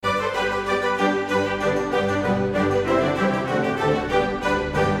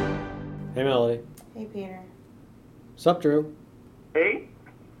Sup, Drew? Hey,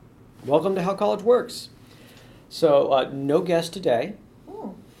 Welcome to How College Works. So, no guest today,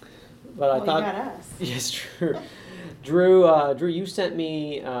 Ooh, but I well, you thought, got us. yes, Drew. Drew, you sent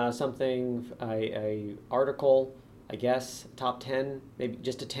me something, a article, I guess, top 10, maybe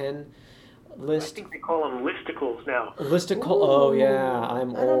just a 10 I list. think they call them listicles now. Listicle. Oh yeah, Ooh,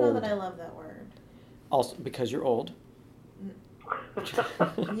 I'm I don't know old. that I love that word. Also, because you're old.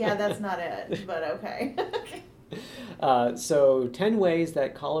 Yeah, that's not it, but okay. So 10 ways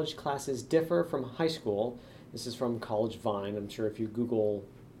that college classes differ from high school. This is from College Vine. I'm sure if you Google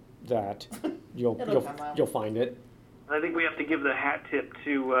that, you'll It'll you'll come up. you'll find it. I think we have to give the hat tip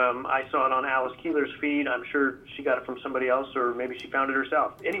to, I saw it on Alice Keeler's feed. I'm sure she got it from somebody else, or maybe she found it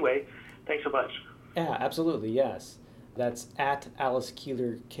herself. Anyway, thanks so much. Yeah, absolutely, yes. That's at Alice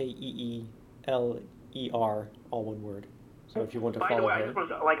Keeler, Keeler, all one word. So if you want to By the follow way, I her. just want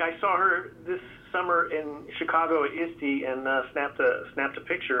to, like, I saw her this summer in Chicago at ISTE and snapped a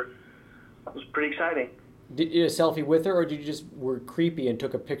picture. It was pretty exciting. Did you get a selfie with her, or did you just were creepy and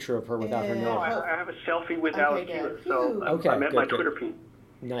took a picture of her without her Yeah. No, knowing? I have a selfie with Okay, Alice good. Keeler, so Phew. Okay, I met good, my good. Twitter feed.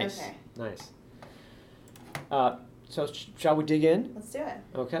 Nice, Okay. nice. So shall we dig in? Let's do it.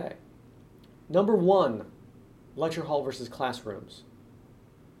 Okay. Number 1, lecture hall versus classrooms.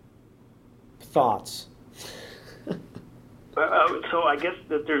 Thoughts? So I guess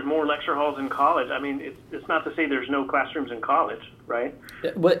that there's more lecture halls in college. I mean, it's not to say there's no classrooms in college, right?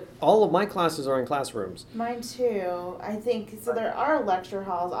 But all of my classes are in classrooms. Mine too. I think so. There are lecture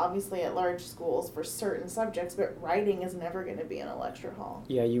halls, obviously, at large schools for certain subjects, but writing is never going to be in a lecture hall.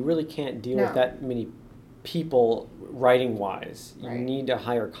 Yeah, you really can't deal No. with that many people writing-wise. You Right. need a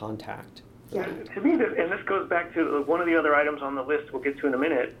higher contact. Yeah. To me, and this goes back to one of the other items on the list we'll get to in a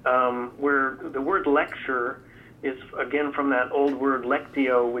minute, where the word lecture is, again, from that old word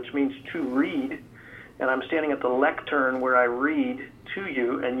lectio, which means to read. And I'm standing at the lectern where I read to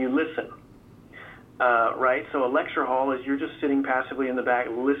you and you listen. Right? So a lecture hall is you're just sitting passively in the back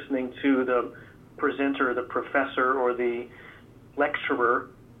listening to the presenter, the professor, or the lecturer.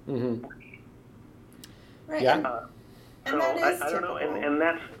 Mm-hmm. Right. Yeah. And that is I don't know, typical. and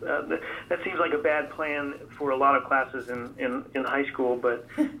that seems like a bad plan for a lot of classes in high school, but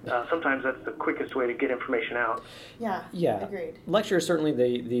sometimes that's the quickest way to get information out. Yeah. Yeah. Agreed. Lecture is certainly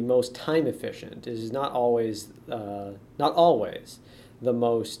the most time efficient. It is not always the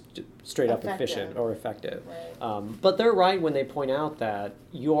most straight up efficient Effective. or effective. Right. But they're right when they point out that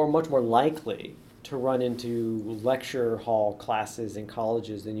you are much more likely to run into lecture hall classes in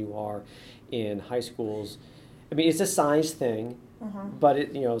colleges than you are in high schools. I mean, it's a size thing, but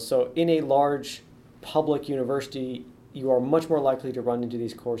so in a large public university, you are much more likely to run into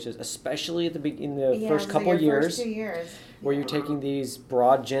these courses, especially at in the Yeah, first so couple your years, First 2 years. where you're taking these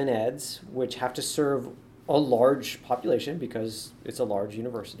broad gen eds, which have to serve a large population because it's a large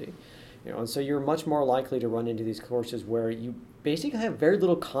university. And so you're much more likely to run into these courses where you basically have very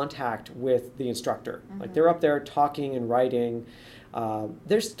little contact with the instructor. Like they're up there talking and writing.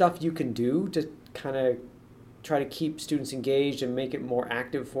 There's stuff you can do to kind of try to keep students engaged and make it more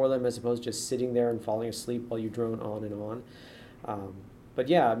active for them as opposed to just sitting there and falling asleep while you drone on and on. But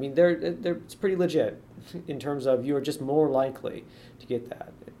yeah, I mean, it's pretty legit in terms of you are just more likely to get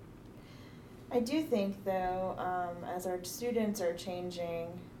that. I do think, though, as our students are changing,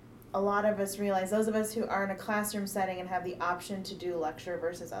 a lot of us realize, those of us who are in a classroom setting and have the option to do lecture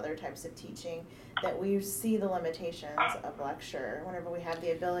versus other types of teaching, that we see the limitations of lecture whenever we have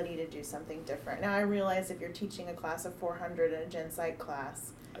the ability to do something different. Now, I realize if you're teaching a class of 400 in a gen psych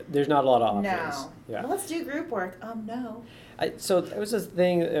class, There's not a lot of options. no. Yeah. Well, let's do group work. No. So there was this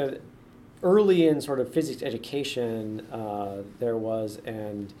thing early in sort of physics education. There was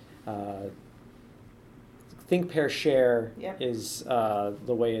think, pair, share Yep. is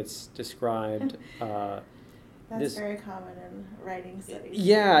the way it's described. That's very common in writing studies.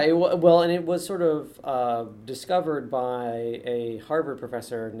 Yeah, and it was sort of discovered by a Harvard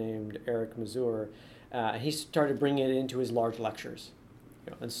professor named Eric Mazur. He started bringing it into his large lectures.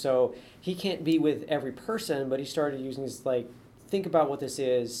 And so he can't be with every person, but he started using this, think about what this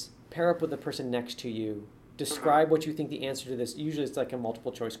is, pair up with the person next to you, describe what you think the answer to this. Usually it's like a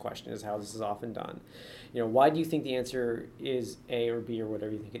multiple choice question is how this is often done. Why do you think the answer is A or B or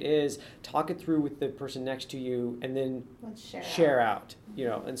whatever you think it is? Talk it through with the person next to you, and then Let's share out.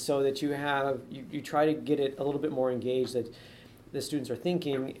 And so that you have you try to get it a little bit more engaged, that the students are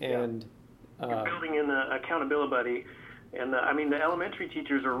thinking and You're building in the accountability buddy. And I mean, the elementary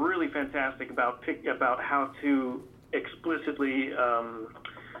teachers are really fantastic about how to explicitly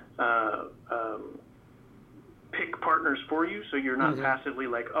pick partners for you, so you're not Mm-hmm. passively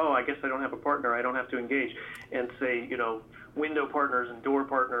like, oh, I guess I don't have a partner, I don't have to engage, and say, window partners and door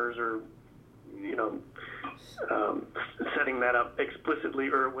partners, or setting that up explicitly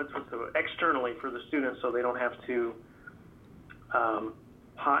or externally for the students, so they don't have to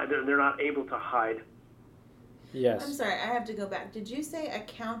hide. They're not able to hide. Yes. I'm sorry, I have to go back. Did you say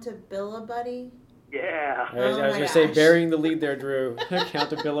accountability? Yeah. I was Oh going my to say, gosh. burying the lead there, Drew.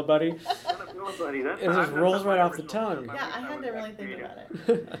 Accountability. Accountability. That's It just rolls right off the tongue. Yeah, I had to really think about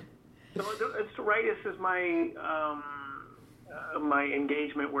it. So it's right. This is my my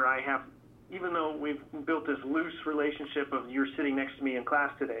engagement where I have, even though we've built this loose relationship of you're sitting next to me in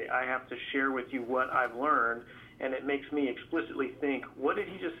class today, I have to share with you what I've learned, and it makes me explicitly think, what did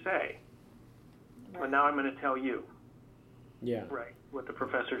he just say? Right. Well, now I'm going to tell you. Yeah. Right, what the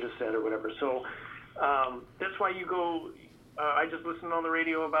professor just said or whatever. So that's why you go. I just listened on the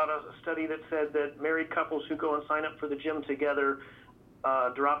radio about a study that said that married couples who go and sign up for the gym together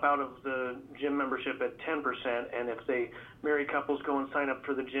drop out of the gym membership at 10%, and if married couples go and sign up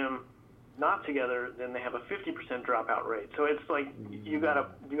for the gym not together, then they have a 50% dropout rate. So it's like you got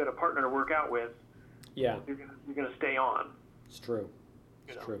a partner to work out with. Yeah. You're gonna stay on. It's true.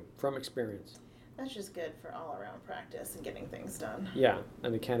 It's true. From experience. That's just good for all around practice and getting things done. Yeah.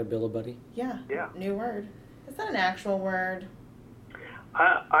 And accountability. Yeah. Yeah. New word. Is that an actual word?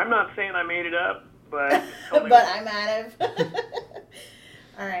 I'm not saying I made it up, but But I might have.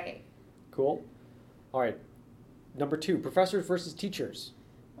 All right. Cool. All right. Number 2, professors versus teachers.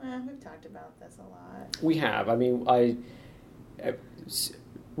 Well, we've talked about this a lot. We have. I mean,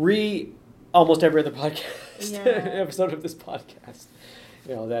 almost every other podcast Yeah. episode of this podcast.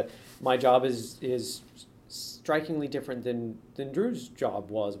 That my job is strikingly different than Drew's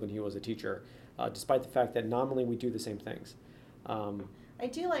job was when he was a teacher, despite the fact that nominally we do the same things. I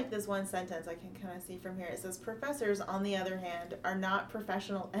do like this one sentence I can kind of see from here. It says, professors, on the other hand, are not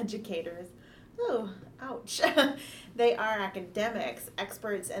professional educators. Ooh, ouch. They are academics,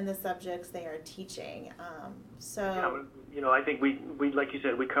 experts in the subjects they are teaching. I think we like you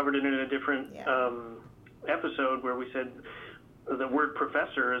said, we covered it in a different episode where we said the word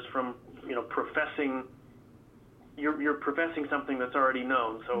professor is from professing. You're professing something that's already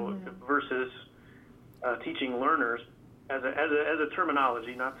known. So versus teaching learners as a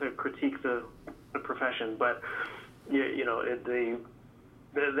terminology, not to critique the profession, but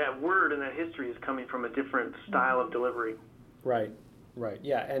that word and that history is coming from a different style of delivery. Right.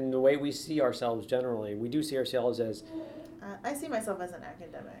 Yeah, and the way we see ourselves generally, we do see ourselves as. I see myself as an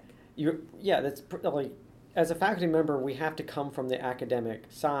academic. That's like, as a faculty member, we have to come from the academic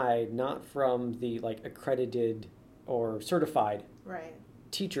side, not from the accredited or certified Right.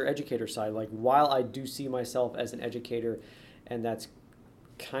 teacher educator side. Like, while I do see myself as an educator, and that's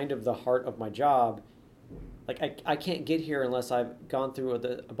kind of the heart of my job, I can't get here unless I've gone through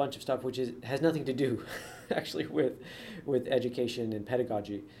a bunch of stuff which has nothing to do actually with education and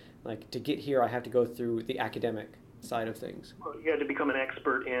pedagogy. Like, to get here, I have to go through the academic side of things. Well, you had to become an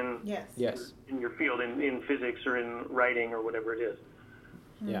expert in Yes. in your field, in physics or in writing or whatever it is.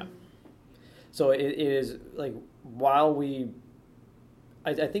 Yeah. So it is like, while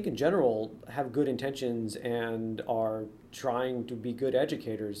I think in general have good intentions and are trying to be good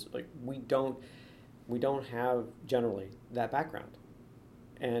educators, like we don't have generally that background,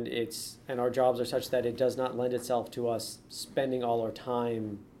 and our jobs are such that it does not lend itself to us spending all our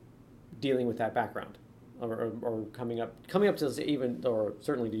time dealing with that background, or coming up to even, or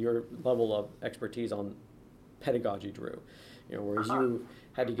certainly to your level of expertise on pedagogy, Drew. Whereas you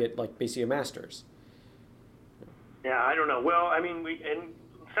had to get basically a master's. Yeah, I don't know. Well, I mean, it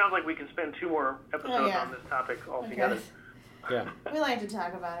sounds like we can spend 2 more episodes on this topic altogether. Okay. Yeah. We like to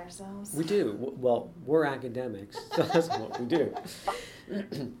talk about ourselves. We do. Well, we're academics, so that's what we do.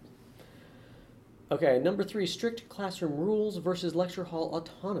 Okay, number 3, strict classroom rules versus lecture hall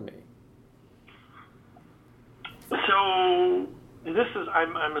autonomy. So this is,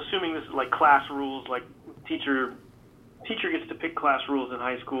 I'm assuming this is like class rules, like teacher gets to pick class rules in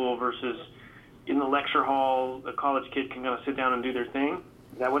high school versus in the lecture hall, the college kid can kind of sit down and do their thing.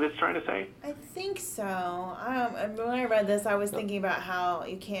 Is that what it's trying to say? I think so. And when I read this, I was thinking about how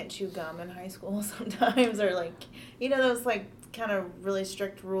you can't chew gum in high school sometimes, or those kind of really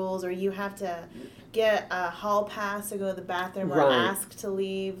strict rules, or you have to get a hall pass to go to the bathroom, or ask to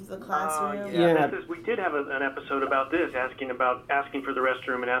leave the classroom. We did have an episode about this, asking for the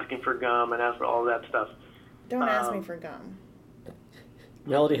restroom and asking for gum and ask for all that stuff. Don't ask me for gum.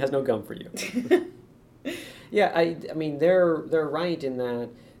 Melody has no gum for you. Yeah, I mean they're right in that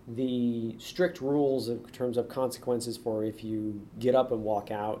the strict rules in terms of consequences for if you get up and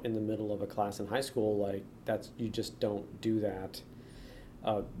walk out in the middle of a class in high school, like you just don't do that.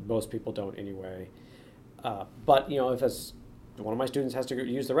 Most people don't anyway. But if one of my students has to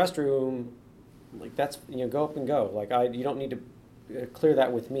use the restroom, like that's go up and go. Like you don't need to clear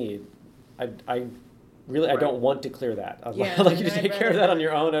that with me. I really I don't want to clear that. I'd like you to take care of that on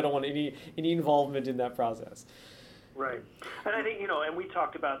your own. I don't want any involvement in that process. Right. And I think, and we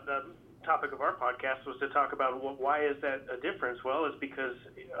talked about the topic of our podcast was to talk about why is that a difference? Well, it's because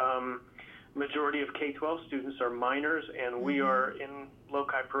majority of K-12 students are minors, and we are in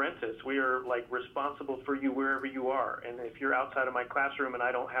loci parentis. We are like responsible for you wherever you are. And if you're outside of my classroom and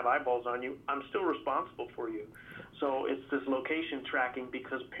I don't have eyeballs on you, I'm still responsible for you. So it's this location tracking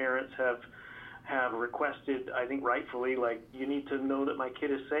because parents have requested, I think rightfully, like you need to know that my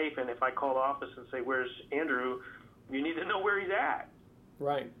kid is safe. And if I call the office and say, "Where's Andrew?" you need to know where he's at.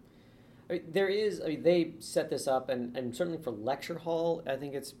 Right. They set this up, and certainly for lecture hall, I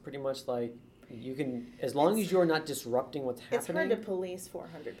think it's pretty much like you can, as long as you're not disrupting what's happening. It's hard to police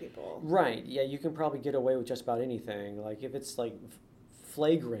 400 people. Right. Yeah, you can probably get away with just about anything. Like if it's like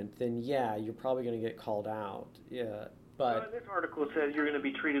flagrant, then yeah, you're probably going to get called out. Yeah. But this article says you're going to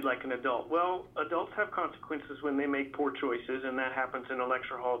be treated like an adult. Well, adults have consequences when they make poor choices, and that happens in a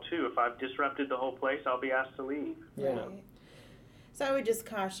lecture hall too. If I've disrupted the whole place, I'll be asked to leave. Yeah. Right. So I would just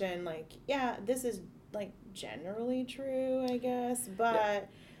caution, this is generally true, I guess, but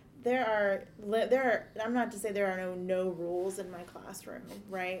there are. I'm not to say there are no rules in my classroom,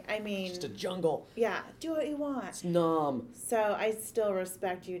 right? I mean, just a jungle. Yeah, do what you want. It's numb. So I still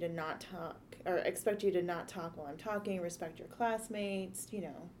respect you to not talk, or expect you to not talk while I'm talking. Respect your classmates.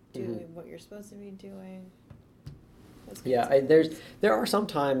 Doing what you're supposed to be doing. Yeah, there are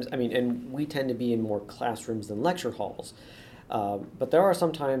sometimes. I mean, and we tend to be in more classrooms than lecture halls. But there are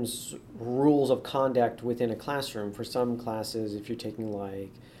sometimes rules of conduct within a classroom. For some classes, if you're taking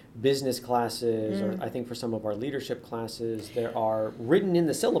like business classes, or I think for some of our leadership classes, there are written in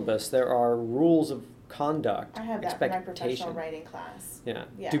the syllabus, there are rules of conduct. I have that for my professional writing class. Yeah.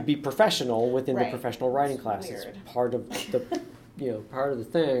 To be professional within the professional writing class is part of the part of the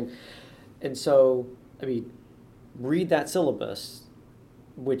thing. And so, read that syllabus,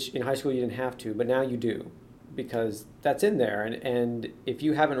 which in high school you didn't have to, but now you do, because that's in there. And if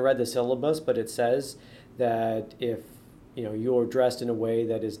you haven't read the syllabus, but it says that if you're dressed in a way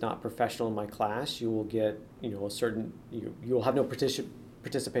that is not professional in my class, you will get a certain you will have no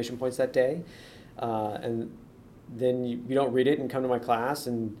participation points that day, and then you don't read it and come to my class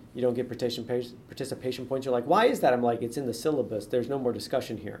and you don't get participation points. You're like, why is that? I'm like, it's in the syllabus. There's no more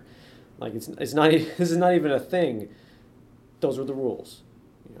discussion here. Like it's not. This is not even a thing. Those are the rules.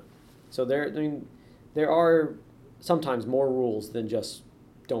 So there are sometimes more rules than just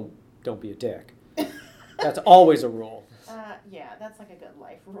don't be a dick. That's always a rule. Yeah, that's like a good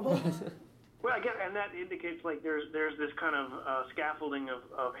life rule. Well, again, and that indicates like there's this kind of scaffolding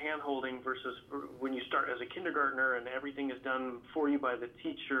of hand-holding versus when you start as a kindergartner and everything is done for you by the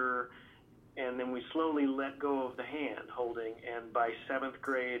teacher, and then we slowly let go of the hand-holding, and by 7th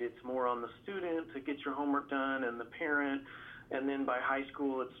grade it's more on the student to get your homework done and the parent, and then by high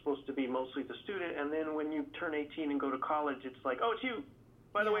school it's supposed to be mostly the student, and then when you turn 18 and go to college, it's like, oh, it's you.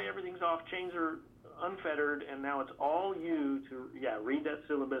 By the way, everything's off, chains are unfettered, and now it's all you to read that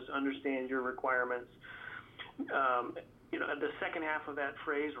syllabus, understand your requirements. The second half of that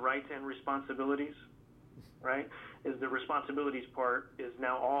phrase, rights and responsibilities, right, is the responsibilities part is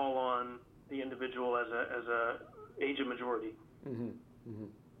now all on the individual as a age of majority.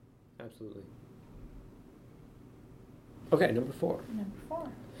 Absolutely. Okay, number 4. Number 4.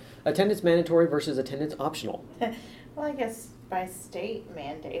 Attendance mandatory versus attendance optional. Well, I guess by state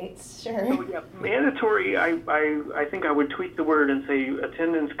mandates, sure. So, mandatory, I think I would tweak the word and say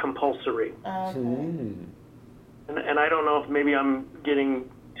attendance compulsory. Okay. And I don't know if maybe I'm getting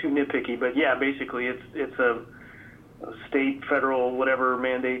too nitpicky, but basically it's a state, federal, whatever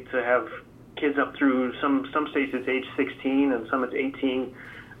mandate to have kids up through some states it's age 16 and some it's 18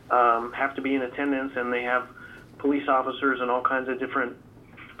 have to be in attendance, and they have police officers and all kinds of different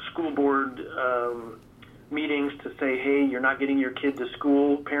school board meetings to say, hey, you're not getting your kid to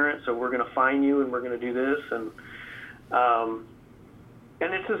school, parents, so we're going to fine you and we're going to do this. And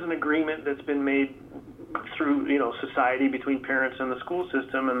this is an agreement that's been made through society between parents and the school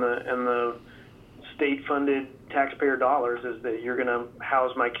system, and the state-funded taxpayer dollars is that you're going to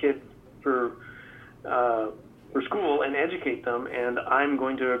house my kid for school and educate them, and I'm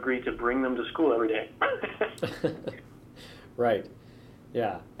going to agree to bring them to school every day. Right.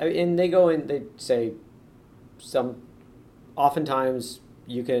 Yeah. And they go and they say oftentimes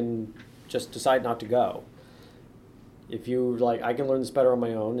you can just decide not to go. If you like, I can learn this better on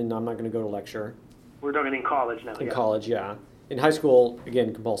my own, and I'm not going to go to lecture. We're talking in college now. In college, yeah. In high school,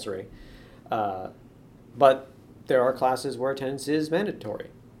 again, compulsory. But there are classes where attendance is mandatory.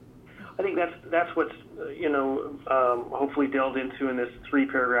 I think that's what's hopefully delved into in this 3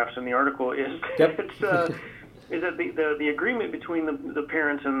 paragraphs in the article is Yep. is that the agreement between the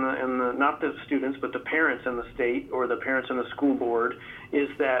parents and the not the students but the parents and the state or the parents and the school board is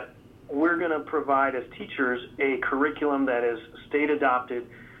that we're going to provide as teachers a curriculum that is state adopted,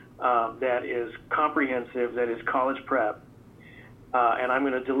 that is comprehensive, that is college prep. And I'm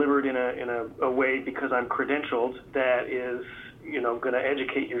going to deliver it in a way because I'm credentialed that is, going to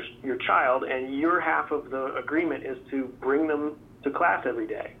educate your child, and your half of the agreement is to bring them to class every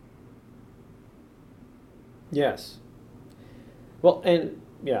day. Yes. Well, and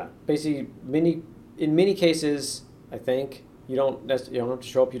yeah, basically, in many cases, I think you don't have to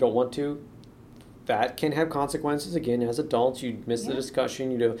show up. You don't want to. That can have consequences. Again, as adults, you miss the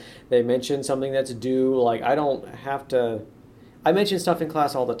discussion. They mention something that's due. Like I don't have to. I mention stuff in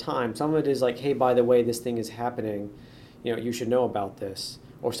class all the time. Some of it is like, hey, by the way, this thing is happening. You should know about this.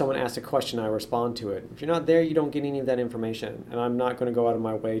 Or someone asks a question, I respond to it. If you're not there, you don't get any of that information. And I'm not going to go out of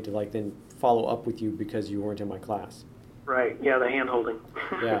my way to then follow up with you because you weren't in my class. Right. Yeah, the hand-holding.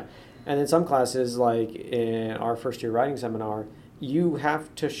 Yeah. And in some classes, like in our first year writing seminar, you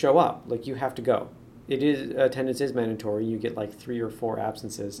have to show up. Like you have to go. Attendance is mandatory. You get 3 or 4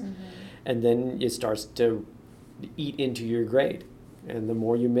 absences. Mm-hmm. And then it starts to eat into your grade. And the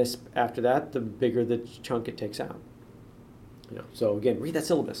more you miss after that, the bigger the chunk it takes out. So again, read that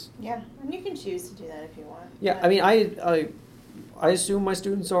syllabus. Yeah, and you can choose to do that if you want. Yeah, I mean, I assume my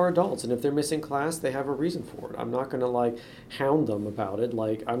students are adults, and if they're missing class, they have a reason for it. I'm not going to hound them about it.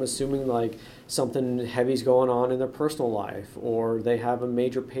 I'm assuming something heavy's going on in their personal life, or they have a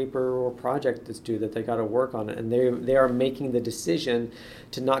major paper or project that's due that they got to work on it, and they are making the decision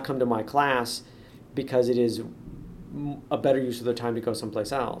to not come to my class because it is a better use of their time to go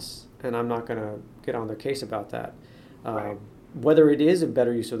someplace else, and I'm not going to get on their case about that. Right. Whether it is a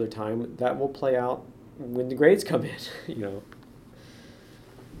better use of their time, that will play out when the grades come in.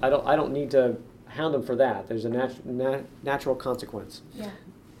 I don't need to hound them for that. There's a natural consequence. Yeah.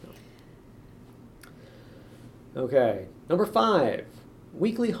 Okay. Number 5,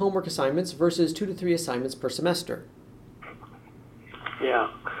 weekly homework assignments versus 2 to 3 assignments per semester. Yeah.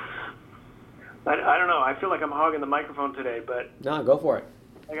 I don't know. I feel like I'm hogging the microphone today, but No, go for it.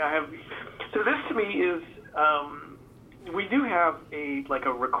 So this to me is. We do have a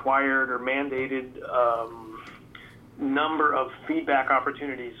required or mandated number of feedback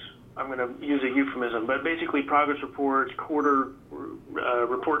opportunities. I'm going to use a euphemism, but basically progress reports, quarter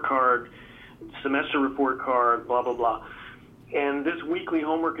report card, semester report card, blah, blah, blah. And this weekly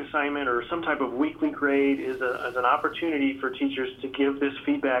homework assignment or some type of weekly grade is an opportunity for teachers to give this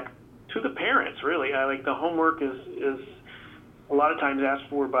feedback to the parents, really. The homework is a lot of times asked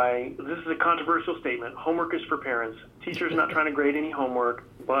for by, this is a controversial statement, homework is for parents. Teachers not trying to grade any homework,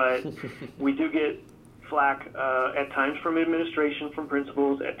 but we do get flack at times from administration, from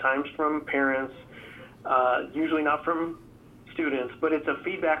principals, at times from parents, usually not from students, but it's a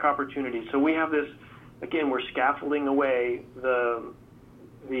feedback opportunity. So we have this, again, we're scaffolding away the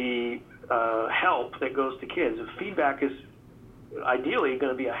help that goes to kids. The feedback is ideally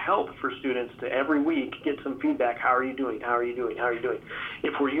going to be a help for students to every week get some feedback. How are you doing? How are you doing? How are you doing?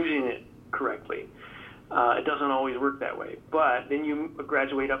 If we're using it correctly. It doesn't always work that way. But then you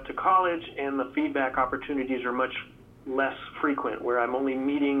graduate up to college and the feedback opportunities are much less frequent, where I'm only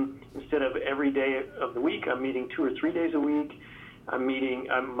meeting, instead of every day of the week, I'm meeting 2 or 3 days a week. I'm meeting,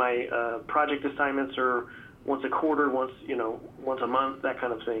 my project assignments are once a quarter, once a month, that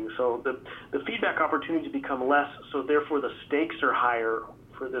kind of thing. So the feedback opportunities become less, so therefore the stakes are higher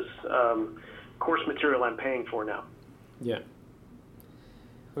for this course material I'm paying for now. Yeah.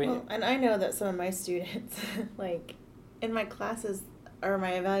 And I know that some of my students, in my classes or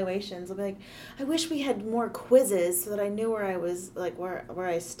my evaluations, will be like, I wish we had more quizzes so that I knew where I was, where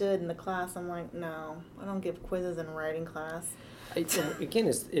I stood in the class. I'm like, no, I don't give quizzes in a writing class. Again,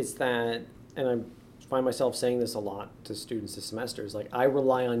 it's that, and I find myself saying this a lot to students this semester, is I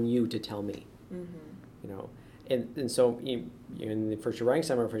rely on you to tell me. Mm-hmm. And so in the first year writing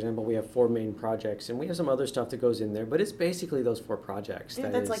seminar, for example, we have 4 main projects, and we have some other stuff that goes in there, but it's basically those 4 projects. Yeah,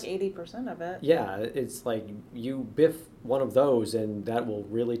 that's 80% of it. Yeah, it's you biff one of those, and that will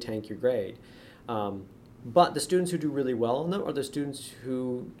really tank your grade. But the students who do really well on them are the students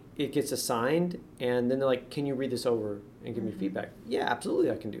who it gets assigned, and then they're like, can you read this over and give me feedback? Yeah,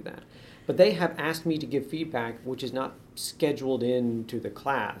 absolutely, I can do that. But they have asked me to give feedback, which is not scheduled into the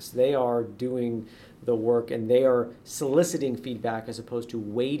class. They are doing the work and they are soliciting feedback as opposed to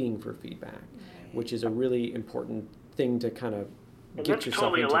waiting for feedback, which is a really important thing to kind of and get that's yourself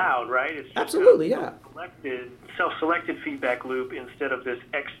totally into. allowed, right? It's just Absolutely, yeah. Self-selected feedback loop instead of this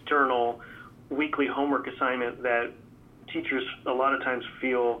external weekly homework assignment that teachers a lot of times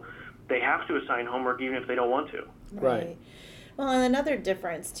feel they have to assign homework even if they don't want to. Right. Well, and another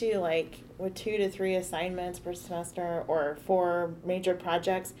difference too, like with 2 to 3 assignments per semester or 4 major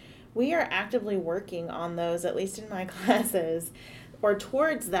projects, we are actively working on those, at least in my classes, or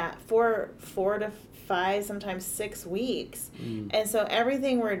towards that for 4 to 5, sometimes 6 weeks. And so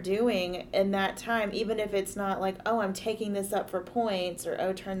everything we're doing in that time, even if it's not like, oh, I'm taking this up for points or,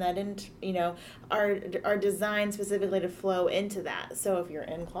 oh, turn that into, are designed specifically to flow into that. So if you're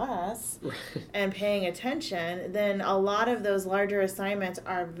in class and paying attention, then a lot of those larger assignments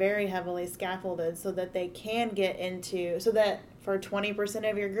are very heavily scaffolded so that they can get into, so that for 20%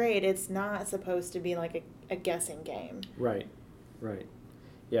 of your grade, it's not supposed to be like a guessing game. Right.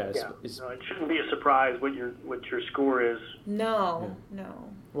 Yeah, no, it shouldn't be a surprise what your score is. No.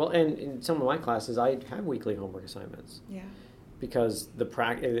 Well, and in some of my classes, I have weekly homework assignments. Yeah. Because the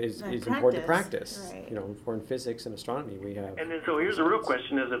is important to practice. Right. For in physics and astronomy, we have. And then, so here's a real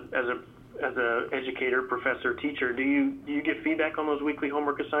question: as a educator, professor, teacher, do you get feedback on those weekly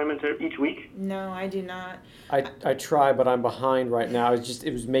homework assignments each week? No, I do not. I try, but I'm behind right now.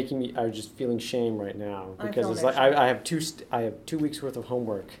 It was making me. I was just feeling shame right now because it's like I have 2 weeks worth of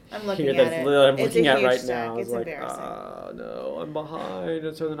homework. I'm looking here at it. I'm it's looking a at huge right stack. now. It's like, embarrassing. No, I'm behind,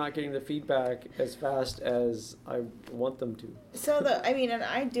 and so they're not getting the feedback as fast as I want them to. So and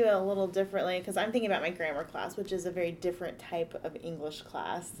I do it a little differently because I'm thinking about my grammar class, which is a very different type of English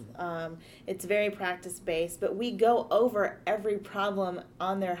class. It's very practice-based, but we go over every problem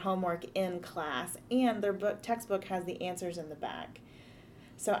on their homework in class, and their textbook has the answers in the back.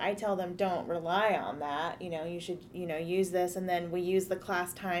 So I tell them, don't rely on that. You should, use this, and then we use the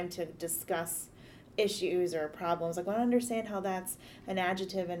class time to discuss issues or problems. Like, I don't understand how that's an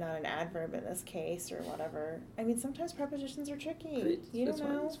adjective and not an adverb in this case or whatever. I mean, sometimes prepositions are tricky. You don't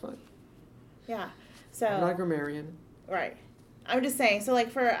know. It's fine. Yeah. So I'm not a grammarian. Right. I'm just saying, so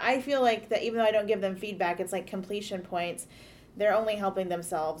I feel like that even though I don't give them feedback, it's like completion points. They're only helping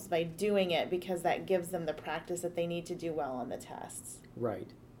themselves by doing it because that gives them the practice that they need to do well on the tests. Right.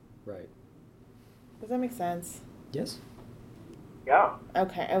 Does that make sense? Yes. Yeah.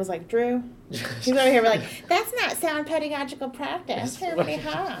 Okay. I was like, Drew, he's over here like, that's not sound pedagogical practice.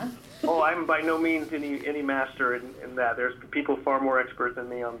 Oh, I'm by no means any master in that. There's people far more expert than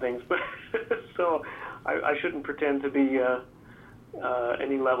me on things, but so I shouldn't pretend to be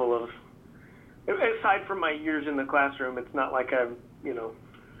any level of. Aside from my years in the classroom, it's not like I'm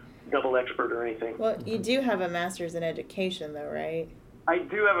double expert or anything. Well, you do have a master's in education, though, right? I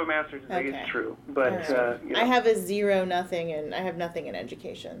do have a master's. Okay. It's true, but I have a 0, nothing, and I have nothing in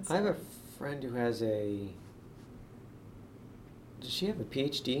education. So. I have a friend who has a. Does she have a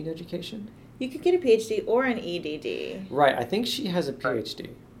PhD in education? You could get a PhD or an EDD. Right, I think she has a PhD.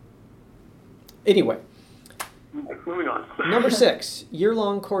 Anyway. Moving on. Number 6,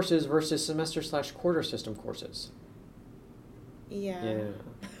 year-long courses versus semester/quarter system courses. Yeah.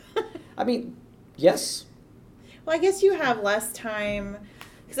 I mean, yes. Well, I guess you have less time.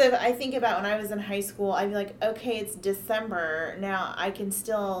 Because I think about when I was in high school, I'd be like, okay, it's December. Now I can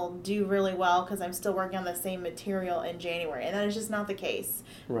still do really well because I'm still working on the same material in January. And that is just not the case.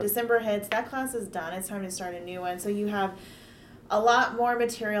 Right. December hits, that class is done. It's time to start a new one. So you have a lot more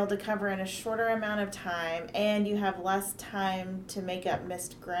material to cover in a shorter amount of time, and you have less time to make up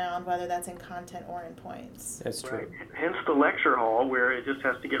missed ground, whether that's in content or in points. That's true. Right. Hence the lecture hall, where it just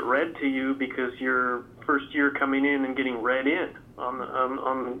has to get read to you because you're first year coming in and getting read in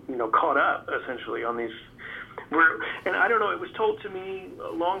on caught up essentially on these. And I don't know. It was told to me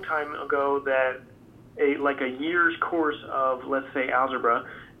a long time ago that a year's course of, let's say, algebra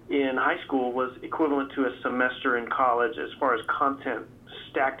in high school was equivalent to a semester in college as far as content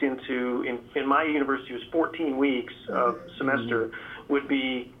stacked into, in my university, it was 14 weeks of semester, would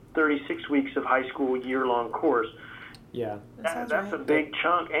be 36 weeks of high school year-long course. Yeah. That's right. A big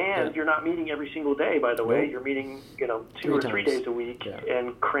chunk, and you're not meeting every single day, by the way. You're meeting, 2 or 3 days a week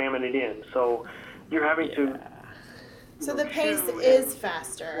and cramming it in. So you're having to... So the pace is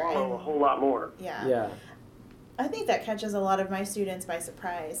faster. Swallow a whole lot more. Yeah. I think that catches a lot of my students by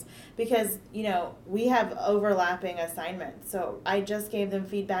surprise because, we have overlapping assignments. So I just gave them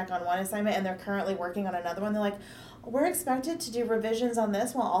feedback on one assignment and they're currently working on another one. They're like, we're expected to do revisions on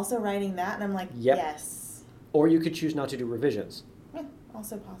this while also writing that. And I'm like, yes. Or you could choose not to do revisions. Yeah,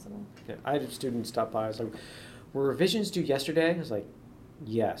 Also possible. Yeah, I had a student stop by. I was like, "Were revisions due yesterday?" I was like,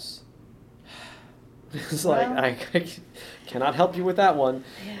 "Yes." It's like Well. I cannot help you with that one.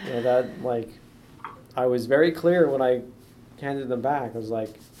 Yeah. You know, that like I was very clear when I handed them back. I was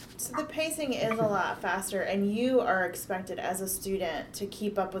like, So the pacing is a lot faster, and you are expected as a student to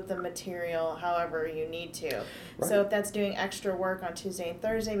keep up with the material however you need to. Right. So if that's doing extra work on Tuesday and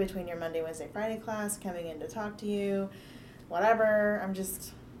Thursday between your Monday, Wednesday, Friday class, coming in to talk to you, whatever, I'm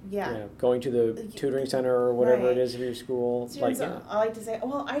just, yeah. going to the tutoring center or whatever Right. it is of your school. Students, Like, yeah. I like to say,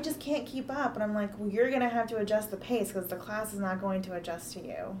 well, I just can't keep up. And I'm like, well, you're going to have to adjust the pace because the class is not going to adjust to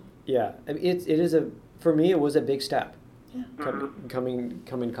you. Yeah, I mean, it is for me, it was a big step Yeah.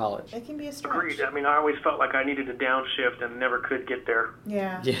 coming college. It can be a stretch. Agreed. I mean, I always felt like I needed to downshift and never could get there.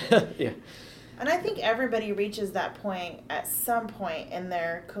 Yeah. Yeah, yeah. And I think everybody reaches that point at some point in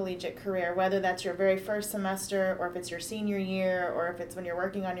their collegiate career, whether that's your very first semester or if it's your senior year or if it's when you're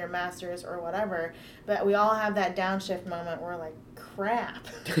working on your master's or whatever. But we all have that downshift moment where we're like, crap.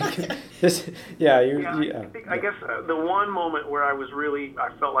 I guess the one moment where I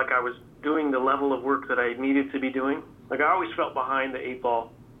felt like I was doing the level of work that I needed to be doing. Like I always felt behind the 8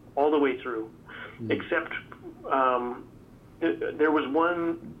 ball all the way through, except there was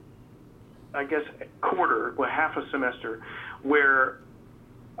one, I guess, quarter, half a semester, where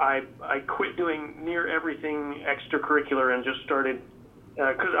I quit doing near everything extracurricular and just started,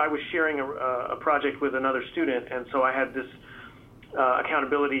 because I was sharing a project with another student, and so I had this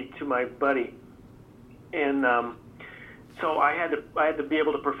accountability to my buddy, and so I had to be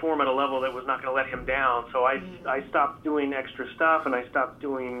able to perform at a level that was not going to let him down. So I stopped doing extra stuff, and I stopped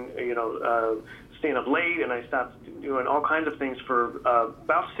doing staying up late, and I stopped doing all kinds of things for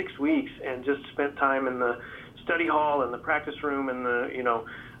about 6 weeks, and just spent time in the study hall and the practice room and the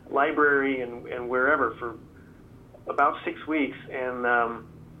library and wherever for about 6 weeks, and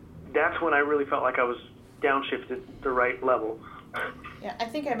that's when I really felt like I was downshifted the right level. Yeah, I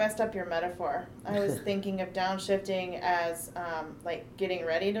think I messed up your metaphor. I was thinking of downshifting as like getting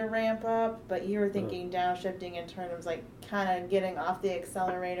ready to ramp up, but you were thinking downshifting in terms of like kind of getting off the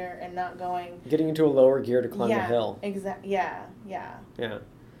accelerator and not going. Getting into a lower gear to climb the hill. Exactly. Yeah. Yeah.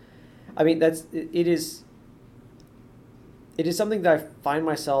 I mean, it is something that I find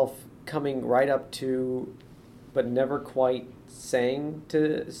myself coming right up to, but never quite saying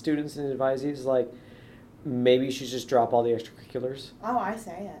to students and advisees, like, maybe you should just drop all the extracurriculars. Oh, I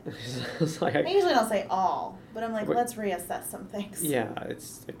say it. It's like, I usually don't say all, but I'm like, Wait. let's reassess some things. yeah,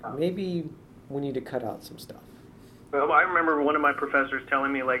 it's like, maybe we need to cut out some stuff. Well, I remember one of my professors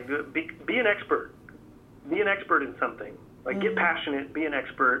telling me, like, be an expert. Be an expert in something. Like, get passionate, be an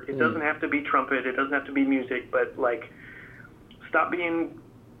expert. It doesn't have to be trumpet. It doesn't have to be music. But, like, stop being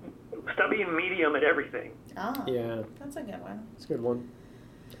medium at everything. Oh, Yeah, that's a good one. it's a good one.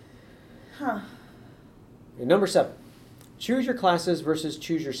 Huh. Okay, number 7. Choose your classes versus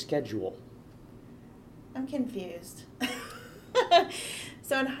choose your schedule. I'm confused.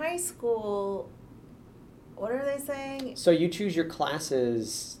 So in high school, what are they saying? So you choose your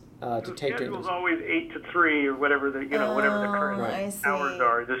classes to The take. schedule's always 8 to 3 or whatever the whatever the current I see. hours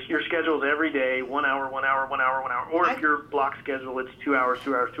are. Your schedule's every day, 1 hour, 1 hour, 1 hour, 1 hour. Or if your block schedule, it's 2 hours,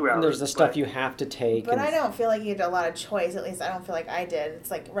 2 hours, 2 hours. And there's the stuff But you have to take. But and I don't feel like you had a lot of choice. At least I don't feel like I did. It's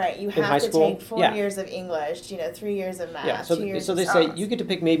like, right, you high have to school? take 4 Yeah. years of English, 3 years of math, Yeah, 2 years so of they say science. you get to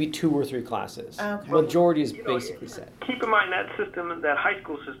pick maybe 2 or 3 classes. Okay. Majority is You know, basically set. keep in mind that system, that high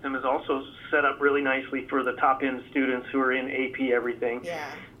school system, is also set up really nicely for the top end students who are in AP everything. Yeah.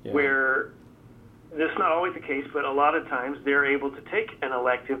 Yeah. Where that's not always the case, but a lot of times they're able to take an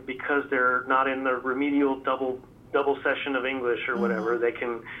elective because they're not in the remedial double session of English or whatever. They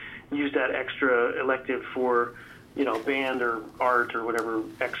can use that extra elective for, band or art or whatever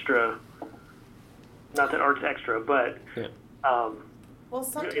extra. Not that art's extra, but Yeah. Well,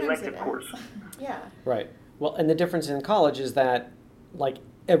 sometimes elective it course. is. Yeah. Right. Well, and the difference in college is that, like,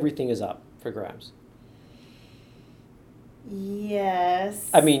 everything is up for grabs. Yes.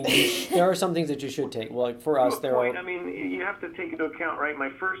 I mean, there are some things that you should take. Well, like for us, To a there point, are. I mean, you have to take into account, right? My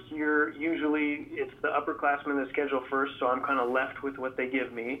first year, usually it's the upperclassmen that schedule first, so I'm kind of left with what they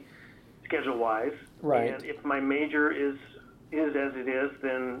give me, schedule-wise. Right. And if my major is as it is,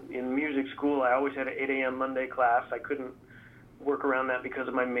 then in music school, I always had an 8 a.m. Monday class. I couldn't work around that because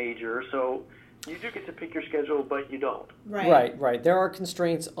of my major. So you do get to pick your schedule, but you don't. Right. There are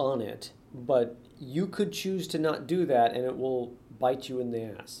constraints on it, but you could choose to not do that, and it will bite you in the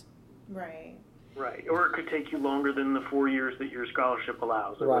ass. Right. Right. Or it could take you longer than the 4 years that your scholarship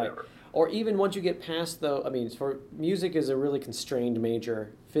allows or Right. whatever. Or even once you get past though, I mean, for music is a really constrained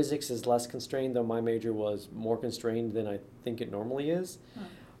major. Physics is less constrained, though my major was more constrained than I think it normally is. Huh.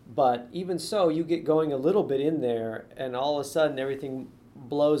 But even so, you get going a little bit in there, and all of a sudden everything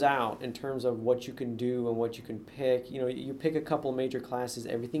blows out in terms of what you can do and what you can pick. You know, you pick a couple major classes,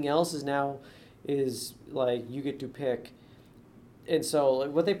 everything else is like you get to pick. And so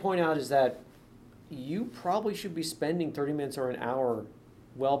like, what they point out is that you probably should be spending 30 minutes or an hour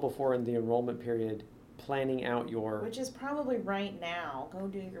well before in the enrollment period planning out your... Which is probably right now. Go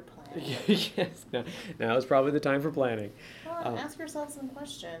do your plan. Yes, now is probably the time for planning. Well, ask yourself some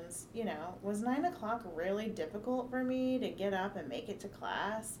questions. You know, was 9 o'clock really difficult for me to get up and make it to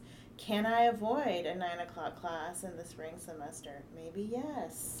class? Can I avoid a 9 o'clock class in the spring semester? Maybe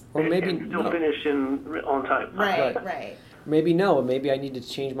yes. Or maybe and still no. finish on time. Right. Maybe no. Maybe I need to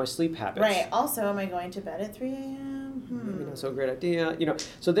change my sleep habits. Right. Also, am I going to bed at 3 a.m.? Maybe not so great idea. You know,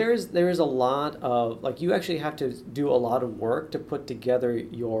 so there is a lot of, like, you actually have to do a lot of work to put together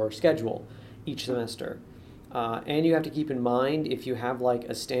your schedule each semester. And you have to keep in mind, if you have like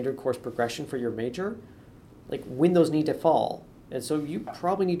a standard course progression for your major, like when those need to fall. And so you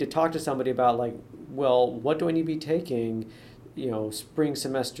probably need to talk to somebody about like, well, what do I need to be taking, you know, spring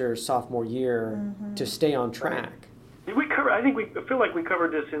semester, sophomore year to stay on track? Did we cover? I feel like we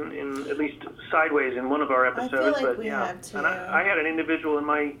covered this in at least sideways in one of our episodes. I feel like but we yeah, have too. And I had an individual in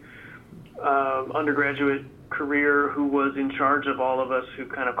my undergraduate career who was in charge of all of us, who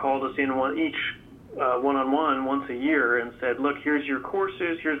kind of called us in one-on-one once a year and said, look, here's your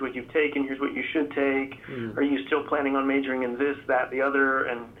courses, here's what you've taken, here's what you should take. Are you still planning on majoring in this, that, the other?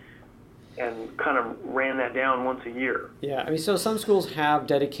 And kind of ran that down once a year. Yeah, I mean, so some schools have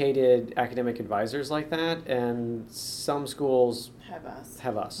dedicated academic advisors like that, and some schools have us.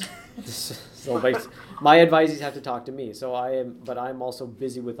 So my advisees have to talk to me. So I'm also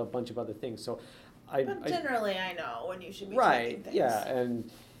busy with a bunch of other things. So But generally, I know when you should be right, taking things. yeah,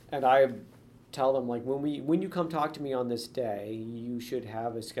 and I tell them like when you come talk to me on this day, you should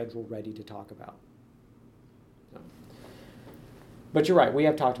have a schedule ready to talk about. So. But you're right, we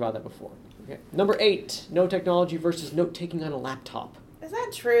have talked about that before. Okay. Number 8, no technology versus note taking on a laptop. Is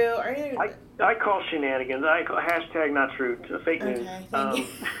that true? Are you? I call shenanigans. I call hashtag not true. Fake news. Okay, thank you.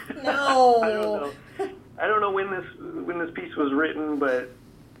 No. I don't know when this piece was written, but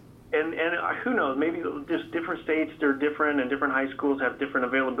and who knows? Maybe just different states, they're different, and different high schools have different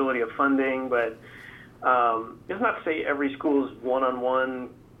availability of funding. But it's not to say every school is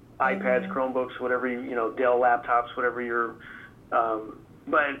one-on-one iPads, Chromebooks, whatever Dell laptops, whatever you're.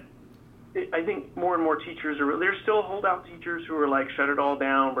 But I think more and more teachers there's still holdout teachers who are like, shut it all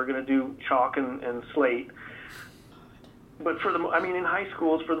down, we're going to do chalk and slate. But in high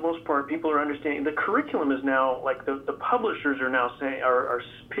schools, for the most part, people are understanding. The curriculum is now, like the publishers are now saying, are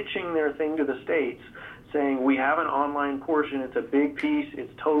pitching their thing to the states, saying we have an online portion, it's a big piece,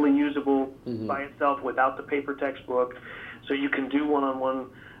 it's totally usable by itself without the paper textbook, so you can do one-on-one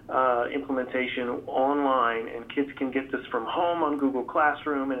implementation online, and kids can get this from home on Google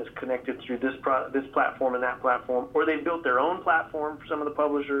Classroom, and it's connected through this platform and that platform, or they built their own platform for some of the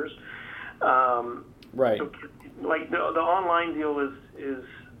publishers. Right. So, like the online deal is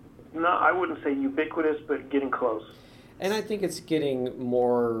not, I wouldn't say ubiquitous, but getting close. And I think it's getting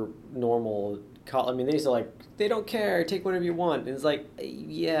more normal. I mean, they used to like, they don't care, take whatever you want. And it's like,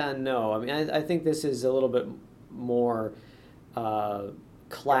 yeah, no. I mean, I think this is a little bit more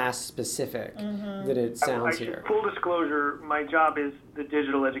class specific than it sounds here. Full disclosure, my job is the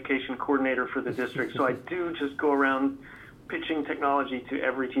digital education coordinator for the district, so I do just go around pitching technology to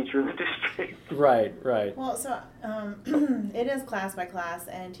every teacher in the district. Right. Well, so it is class by class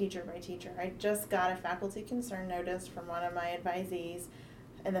and teacher by teacher. I just got a faculty concern notice from one of my advisees,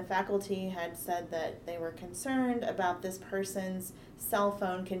 and the faculty had said that they were concerned about this person's cell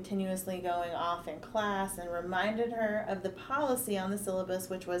phone continuously going off in class, and reminded her of the policy on the syllabus,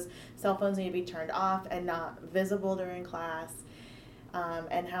 which was cell phones need to be turned off and not visible during class,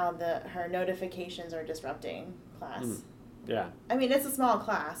 and how her notifications are disrupting class. Yeah. I mean, it's a small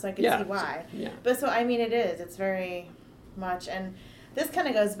class, so I can see why. Yeah. But so, I mean, it's very much, and this kind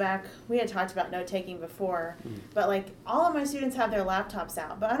of goes back, we had talked about note-taking before, but like all of my students have their laptops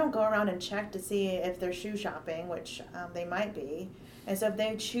out, but I don't go around and check to see if they're shoe shopping, which they might be. And so if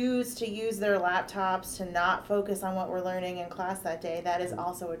they choose to use their laptops to not focus on what we're learning in class that day, that is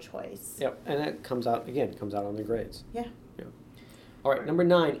also a choice. Yep, and that comes out on the grades. Yeah. All right, number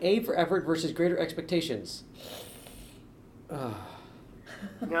 9, A for effort versus greater expectations.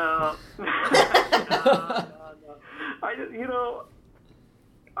 No.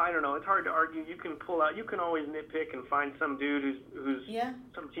 I don't know. It's hard to argue. You can pull out. You can always nitpick and find some dude who's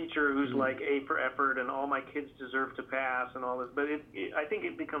some teacher who's like A for effort and all my kids deserve to pass and all this. But I think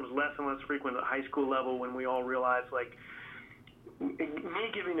it becomes less and less frequent at the high school level when we all realize like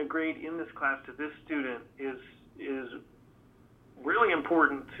me giving a grade in this class to this student is really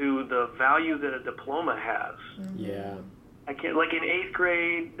important to the value that a diploma has. Mm-hmm. Yeah. I can't, like in 8th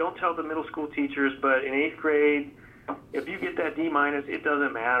grade, don't tell the middle school teachers, but in 8th grade, if you get that D-, it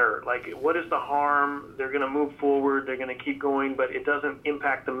doesn't matter. Like, what is the harm? They're going to move forward. They're going to keep going, but it doesn't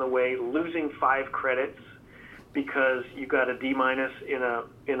impact them the way losing 5 credits because you got a D- in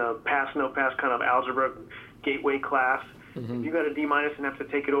a pass, no pass kind of algebra gateway class. Mm-hmm. If you got a D- and have to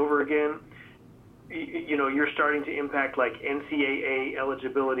take it over again, you know, you're starting to impact like NCAA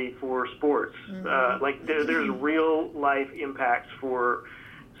eligibility for sports. Mm-hmm. Like there's real life impacts for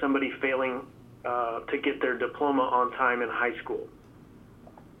somebody failing to get their diploma on time in high school.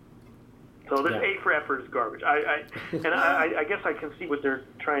 So this A for effort is garbage. I guess I can see what they're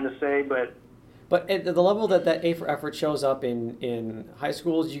trying to say, but at the level that A for effort shows up in high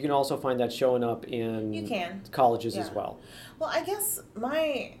schools, you can also find that showing up in colleges as well. Well, I guess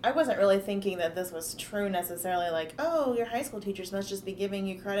I wasn't really thinking that this was true necessarily, like, oh, your high school teachers must just be giving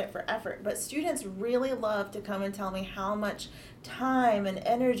you credit for effort. But students really love to come and tell me how much time and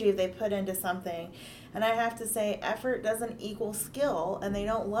energy they put into something. And I have to say, effort doesn't equal skill, and they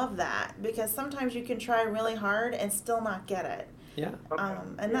don't love that because sometimes you can try really hard and still not get it. Yeah. Okay.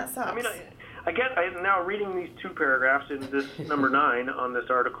 And that sucks. I mean, I get. I'm now reading these 2 paragraphs in this number 9 on this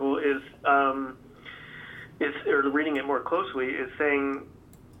article or reading it more closely is saying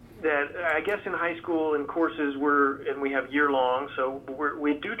that I guess in high school and courses we have year long, so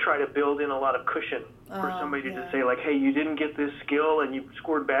we do try to build in a lot of cushion for somebody to say like, hey, you didn't get this skill and you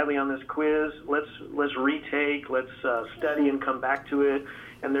scored badly on this quiz. Let's retake. Let's study and come back to it.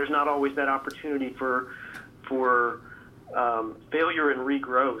 And there's not always that opportunity for failure and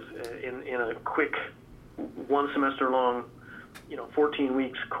regrowth in a quick 1 semester long, 14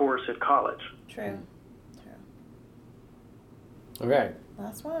 weeks course at college. True. Okay.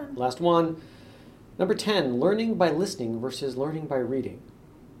 Last one. Number 10, learning by listening versus learning by reading.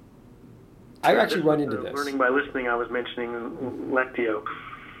 I actually run into this. Learning by listening, I was mentioning Lectio.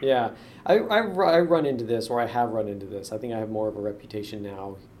 Yeah. I run into this, or I have run into this. I think I have more of a reputation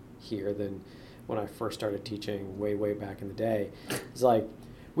now here than when I first started teaching way back in the day. It's like,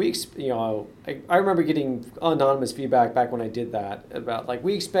 I remember getting anonymous feedback back when I did that about like,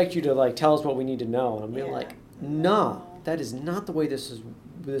 we expect you to like tell us what we need to know. And I'm being like, no, that is not the way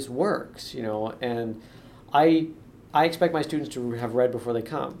this works, and I expect my students to have read before they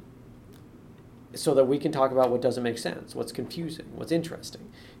come so that we can talk about what doesn't make sense, what's confusing, what's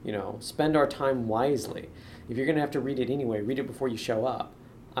interesting, spend our time wisely. If you're going to have to read it anyway, read it before you show up.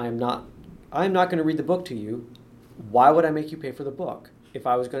 I'm not going to read the book to you. Why would I make you pay for the book if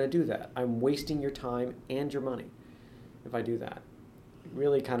I was going to do that? I'm wasting your time and your money if I do that.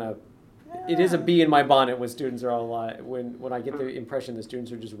 Really kind of, it is a bee in my bonnet when students are all when I get the impression that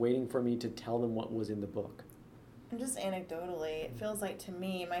students are just waiting for me to tell them what was in the book. And just anecdotally, it feels like to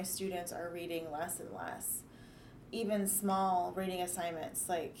me, my students are reading less and less. Even small reading assignments,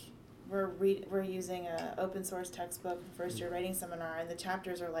 like we're using an open source textbook for first year writing seminar, and the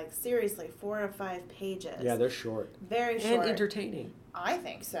chapters are like seriously 4 or 5 pages. Yeah, they're short. Very short. And entertaining. I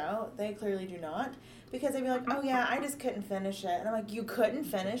think so. They clearly do not. Because they'd be like, oh yeah, I just couldn't finish it. And I'm like, you couldn't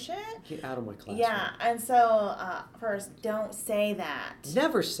finish it? Get out of my classroom. Yeah, and so first, don't say that.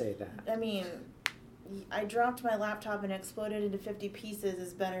 Never say that. I mean, I dropped my laptop and exploded into 50 pieces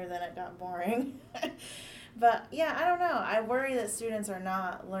is better than it got boring. But yeah, I don't know. I worry that students are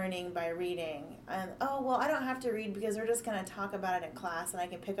not learning by reading. And, I don't have to read because we're just going to talk about it in class and I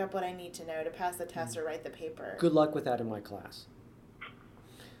can pick up what I need to know to pass the test or write the paper. Good luck with that in my class.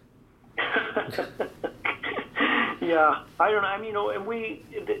 Yeah, I don't know. I mean,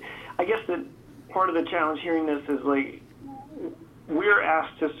 and I guess that part of the challenge hearing this is like we're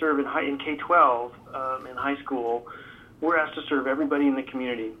asked to serve in K-12 in high school. We're asked to serve everybody in the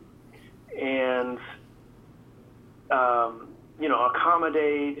community, and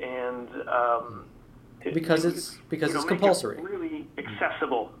accommodate and because it's compulsory. Make it really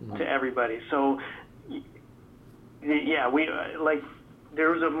accessible to everybody. So yeah, we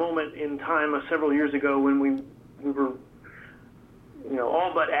there was a moment in time several years ago when we were,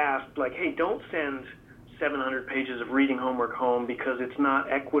 all but asked, like, hey, don't send 700 pages of reading homework home because it's not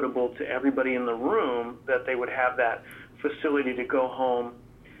equitable to everybody in the room that they would have that facility to go home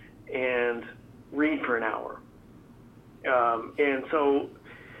and read for an hour. And so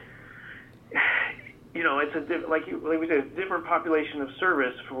it's like we said, it's a different population of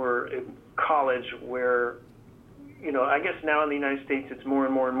service for college where, I guess now in the United States it's more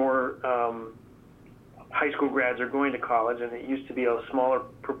and more and more high school grads are going to college, and it used to be a smaller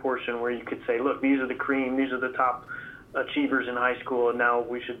proportion where you could say, look, these are the cream, these are the top achievers in high school, and now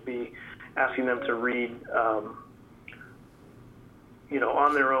we should be asking them to read,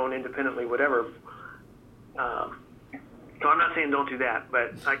 on their own, independently, whatever. So I'm not saying don't do that,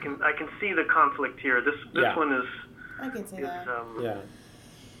 but I can see the conflict here. This one is. I can see that. Yeah.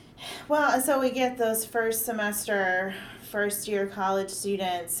 Well, so we get those first year college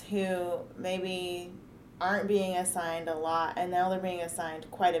students who maybe aren't being assigned a lot, and now they're being assigned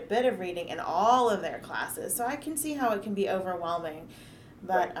quite a bit of reading in all of their classes. So I can see how it can be overwhelming,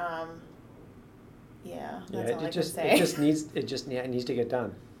 but right. that's all I can say. It just needs to get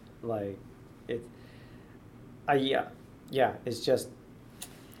done, like it. It's just.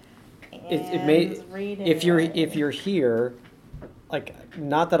 It may if you're here, like,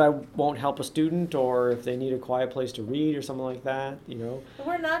 not that I won't help a student, or if they need a quiet place to read or something like that, But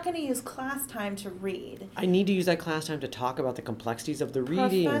we're not going to use class time to read. I need to use that class time to talk about the complexities of the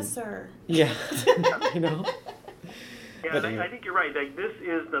reading. Professor. Yeah, Yeah, I think you're right. Like, this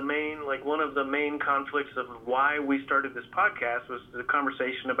is one of the main conflicts of why we started this podcast, was the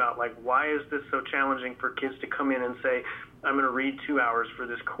conversation about, like, why is this so challenging for kids to come in and say, I'm going to read 2 hours for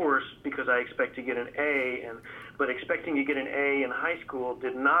this course because I expect to get an A, but expecting to get an A in high school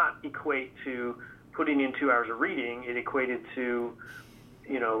did not equate to putting in 2 hours of reading. It equated to,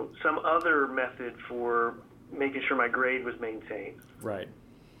 some other method for making sure my grade was maintained. Right.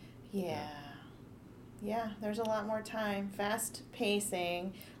 Yeah, there's a lot more time, fast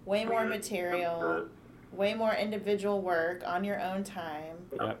pacing, way more material, way more individual work on your own time.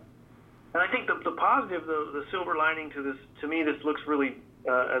 Yep. And I think the positive, the silver lining to this, to me, this looks really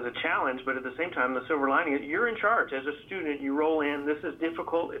as a challenge, but at the same time, the silver lining is you're in charge. As a student, you roll in. This is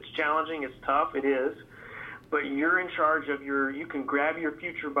difficult. It's challenging. It's tough. It is. But you're in charge of you can grab your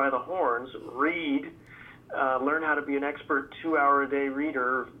future by the horns, read, learn how to be an expert 2 hour a day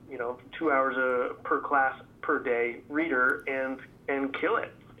reader, 2 hours per class per day reader, and kill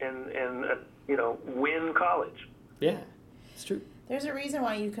it and win college. Yeah, it's true. There's a reason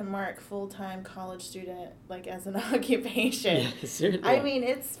why you can mark full-time college student like as an occupation. Yeah, seriously. I mean,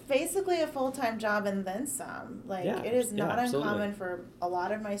 it's basically a full-time job and then some. Like, it is not uncommon for a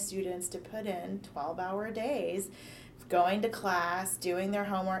lot of my students to put in 12-hour days, going to class, doing their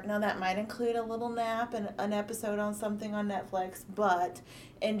homework. Now, that might include a little nap and an episode on something on Netflix, but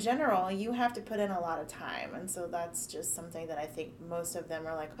in general, you have to put in a lot of time. And so that's just something that I think most of them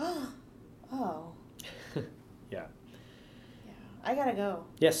are like, oh. Yeah. I gotta go.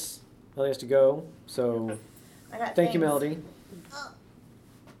 Yes, Melody has to go. So, thank you, Melody.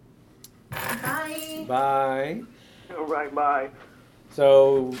 Bye. Bye. All right, bye.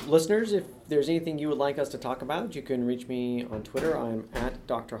 So, listeners, if there's anything you would like us to talk about, you can reach me on Twitter. I'm at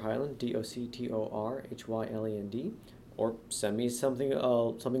Dr. Hyland, DoctorHyland, or send me something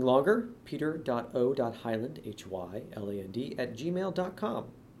longer, peter.o.hyland, HYLAND, @gmail.com.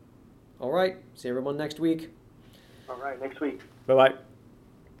 All right, see everyone next week. All right, next week. Bye-bye.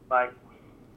 Bye.